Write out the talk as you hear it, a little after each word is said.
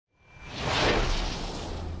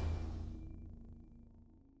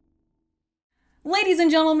Ladies and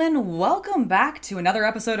gentlemen, welcome back to another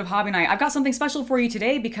episode of Hobby Night. I've got something special for you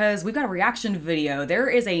today because we've got a reaction video. There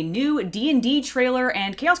is a new D&D trailer,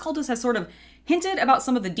 and Chaos Cultist has sort of hinted about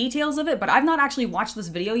some of the details of it, but I've not actually watched this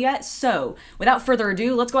video yet, so without further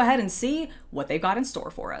ado, let's go ahead and see what they've got in store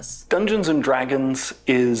for us. Dungeons & Dragons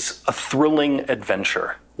is a thrilling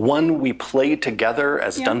adventure, one we play together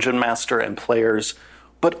as Dungeon Master and players,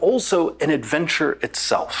 but also an adventure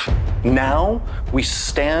itself. Now, we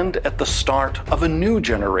stand at the start of a new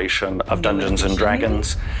generation of Dungeons &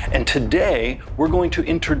 Dragons, and today we're going to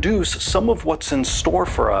introduce some of what's in store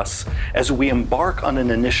for us as we embark on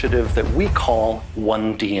an initiative that we call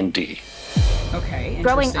One D&D. Okay,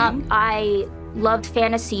 Growing up, I loved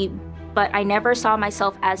fantasy, but I never saw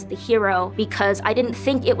myself as the hero because I didn't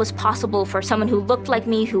think it was possible for someone who looked like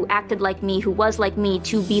me, who acted like me, who was like me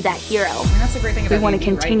to be that hero. And that's the great thing about we want to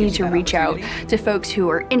D&D, continue right? to reach out to folks who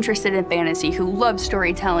are interested in fantasy, who love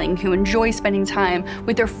storytelling, who enjoy spending time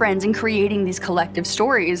with their friends and creating these collective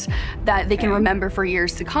stories that they can remember for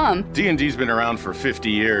years to come. D&D's been around for 50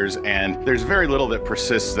 years, and there's very little that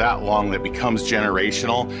persists that long that becomes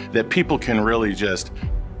generational, that people can really just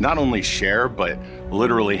not only share, but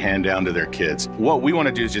literally hand down to their kids. What we want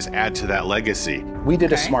to do is just add to that legacy. We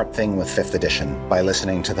did a smart thing with 5th edition by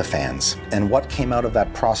listening to the fans. And what came out of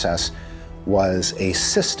that process was a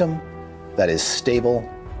system that is stable,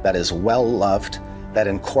 that is well-loved, that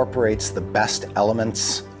incorporates the best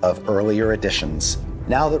elements of earlier editions.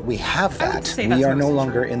 Now that we have that, we are no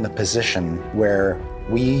longer in the position where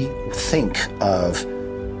we think of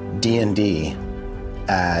D&D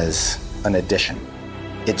as an addition.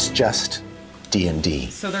 It's just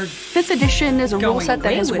D&D. So they're 5th edition is a rule set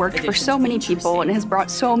that has worked for so many people and has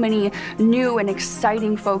brought so many new and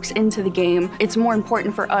exciting folks into the game. It's more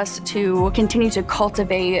important for us to continue to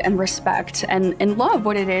cultivate and respect and love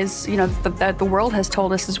what it is, you know, that the world has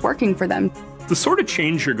told us is working for them. The sort of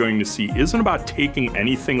change you're going to see isn't about taking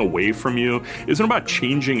anything away from you, isn't about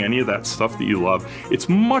changing any of that stuff that you love. It's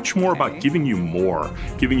much more about giving you more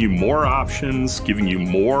options, giving you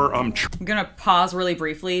more I'm gonna pause really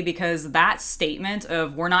briefly because that statement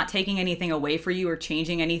of we're not taking anything away from you or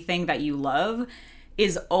changing anything that you love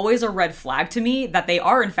is always a red flag to me that they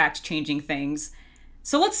are in fact changing things.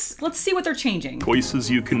 So let's see what they're changing. Choices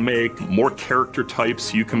you can make, more character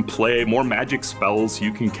types you can play, more magic spells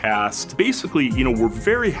you can cast. Basically, you know, we're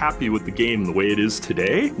very happy with the game the way it is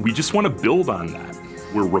today. We just want to build on that.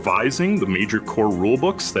 We're revising the major core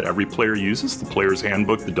rulebooks that every player uses, the Player's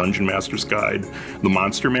Handbook, the Dungeon Master's Guide, the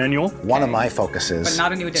Monster Manual. One of my focuses,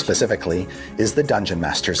 specifically, is the Dungeon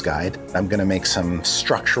Master's Guide. I'm going to make some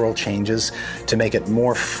structural changes to make it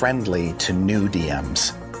more friendly to new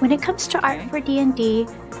DMs. When it comes to art for D&D,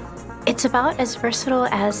 it's about as versatile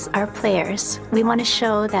as our players. We want to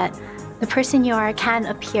show that the person you are can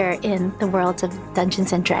appear in the world of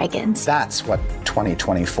Dungeons & Dragons. That's what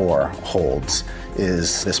 2024 holds,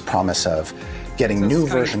 is this promise of getting new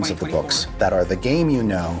versions of the books that are the game you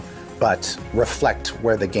know, but reflect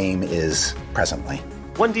where the game is presently.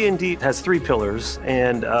 One D&D has 3 pillars,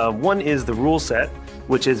 and one is the rule set,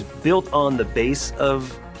 which is built on the base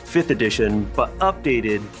of 5th edition, but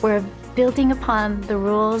updated. We're building upon the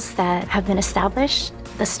rules that have been established,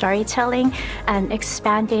 the storytelling, and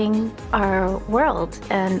expanding our world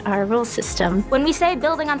and our rule system. When we say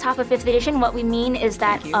building on top of 5th edition, what we mean is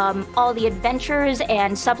that all the adventures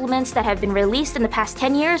and supplements that have been released in the past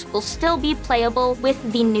 10 years will still be playable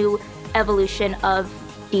with the new evolution of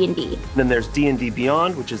D&D. Then there's D&D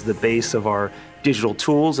Beyond, which is the base of our digital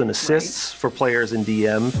tools and assists for players and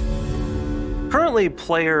DM. Currently,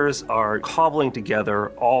 players are cobbling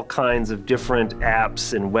together all kinds of different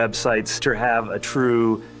apps and websites to have a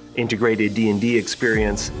true integrated D&D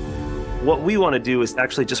experience. What we want to do is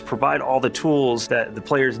actually just provide all the tools that the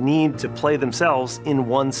players need to play themselves in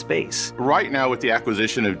one space. Right now, with the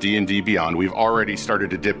acquisition of D&D Beyond, we've already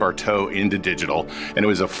started to dip our toe into digital, and it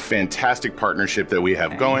was a fantastic partnership that we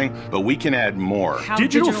have going, but we can add more.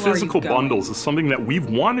 Digital physical bundles is something that we've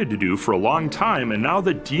wanted to do for a long time, and now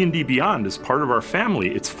that D&D Beyond is part of our family,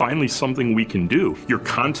 it's finally something we can do. Your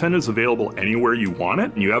content is available anywhere you want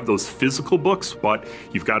it, and you have those physical books, but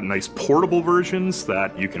you've got nice portable versions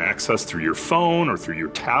that you can access through your phone or through your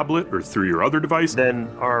tablet or through your other device.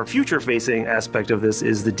 Then our future-facing aspect of this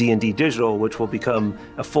is the D&D Digital, which will become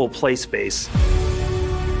a full play space.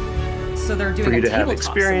 So they're doing for you to have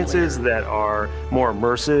experiences that are more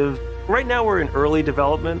immersive. Right now we're in early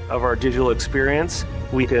development of our digital experience.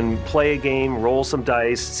 We can play a game, roll some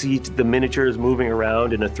dice, see the miniatures moving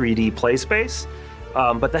around in a 3D play space,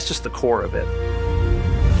 but that's just the core of it.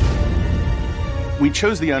 We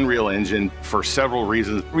chose the Unreal Engine for several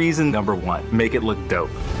reasons. Reason number one, make it look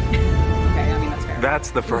dope. Okay, I mean,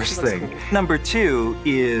 That's the first thing. Cool. Number 2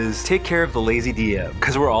 is take care of the lazy DM,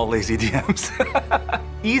 because we're all lazy DMs.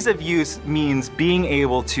 Ease of use means being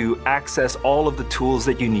able to access all of the tools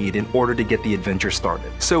that you need in order to get the adventure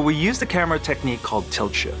started. So we use the camera technique called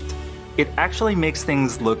tilt shift. It actually makes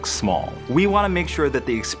things look small. We want to make sure that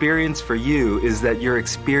the experience for you is that you're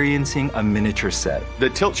experiencing a miniature set. The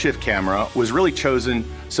tilt shift camera was really chosen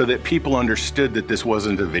so that people understood that this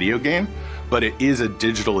wasn't a video game, but it is a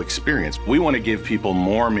digital experience. We want to give people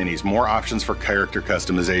more minis, more options for character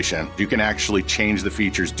customization. You can actually change the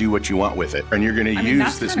features, do what you want with it. And you're going to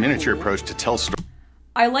use this miniature approach to tell stories.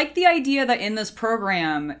 I like the idea that in this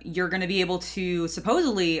program, you're going to be able to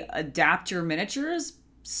supposedly adapt your miniatures,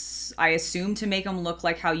 I assume, to make them look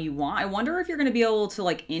like how you want. I wonder if you're going to be able to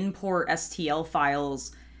like import STL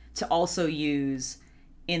files to also use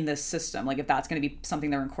in this system. Like if that's going to be something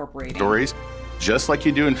they're incorporating. Stories, just like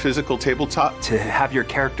you do in physical tabletop. To have your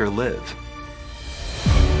character live.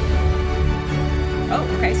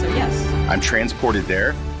 Oh, okay, so yes. I'm transported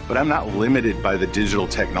there, but I'm not limited by the digital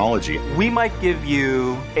technology. We might give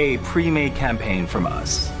you a pre-made campaign from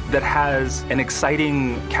us that has an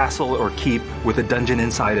exciting castle or keep with a dungeon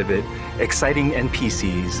inside of it, exciting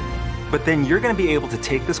NPCs, but then you're going to be able to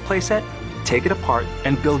take this playset, take it apart,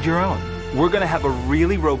 and build your own. We're going to have a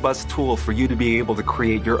really robust tool for you to be able to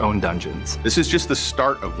create your own dungeons. This is just the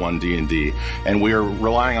start of One D&D, and we are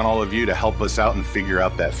relying on all of you to help us out and figure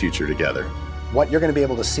out that future together. What you're going to be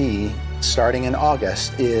able to see starting in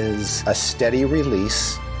August is a steady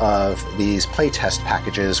release of these playtest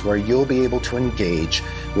packages where you'll be able to engage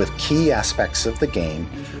with key aspects of the game,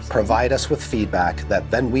 provide us with feedback that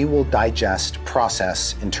then we will digest,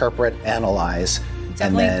 process, interpret, analyze,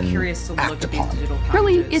 and then curious to act look upon. At these digital packages.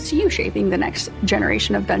 Really, it's you shaping the next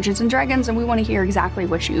generation of Dungeons & Dragons, and we want to hear exactly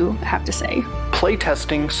what you have to say.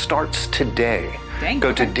 Playtesting starts today. Dang, Go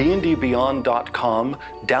okay. to dndbeyond.com,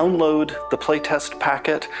 download the playtest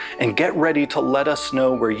packet, and get ready to let us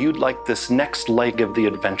know where you'd like this next leg of the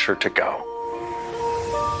adventure to go.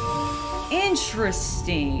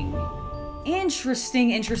 Interesting.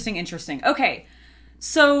 Interesting. Okay,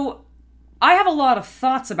 so I have a lot of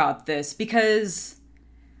thoughts about this because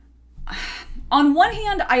on one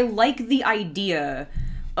hand, I like the idea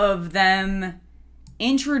of them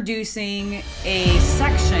introducing a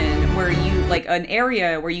section where you, like an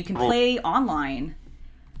area where you can play online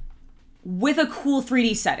with a cool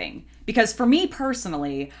 3D setting. Because for me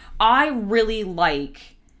personally, I really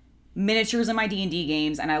like miniatures in my D&D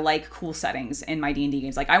games, and I like cool settings in my D&D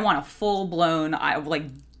games. Like I want a full-blown, like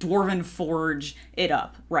Dwarven Forge it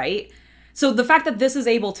up, right? So the fact that this is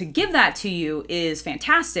able to give that to you is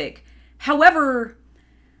fantastic. However,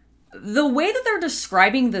 the way that they're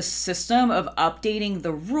describing the system of updating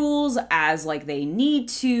the rules as like they need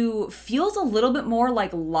to feels a little bit more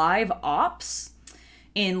like live ops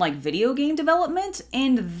in like video game development,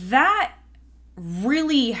 and that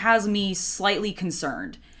really has me slightly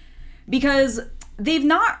concerned because they've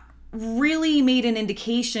not really made an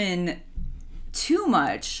indication too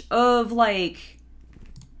much of like,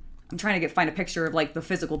 I'm trying to find a picture of like the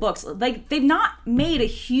physical books. Like they've not made a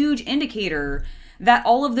huge indicator that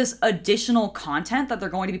all of this additional content that they're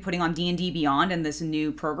going to be putting on D&D Beyond in this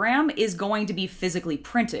new program is going to be physically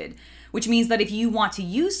printed, which means that if you want to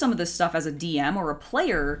use some of this stuff as a DM or a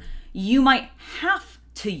player, you might have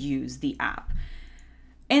to use the app.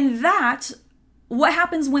 And that, what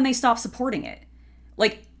happens when they stop supporting it?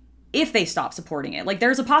 Like, if they stop supporting it. Like,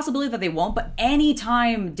 there's a possibility that they won't, but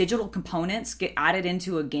anytime digital components get added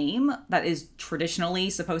into a game that is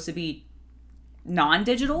traditionally supposed to be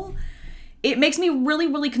non-digital, it makes me really,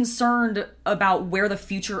 really concerned about where the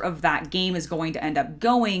future of that game is going to end up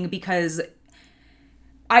going, because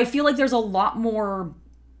I feel like there's a lot more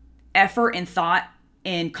effort and thought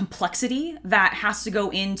and complexity that has to go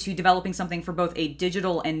into developing something for both a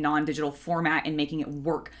digital and non-digital format and making it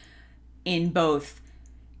work in both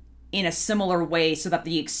in a similar way so that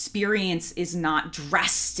the experience is not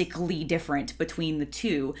drastically different between the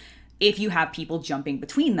two if you have people jumping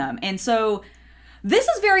between them. And so this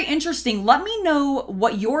is very interesting. Let me know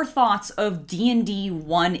what your thoughts of D&D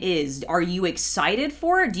 1 is. Are you excited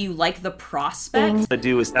for it? Do you like the prospect? What I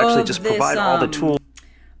do is actually just provide all the tools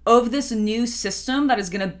of this new system that is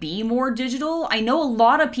going to be more digital. I know a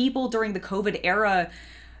lot of people during the COVID era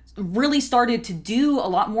really started to do a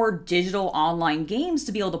lot more digital online games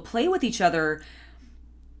to be able to play with each other.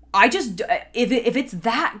 I just, if it's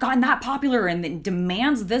gotten that popular and it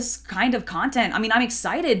demands this kind of content, I mean, I'm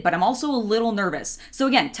excited, but I'm also a little nervous. So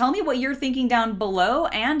again, tell me what you're thinking down below,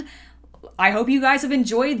 and I hope you guys have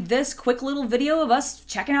enjoyed this quick little video of us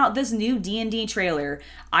checking out this new D&D trailer.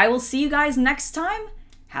 I will see you guys next time.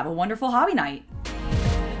 Have a wonderful hobby night.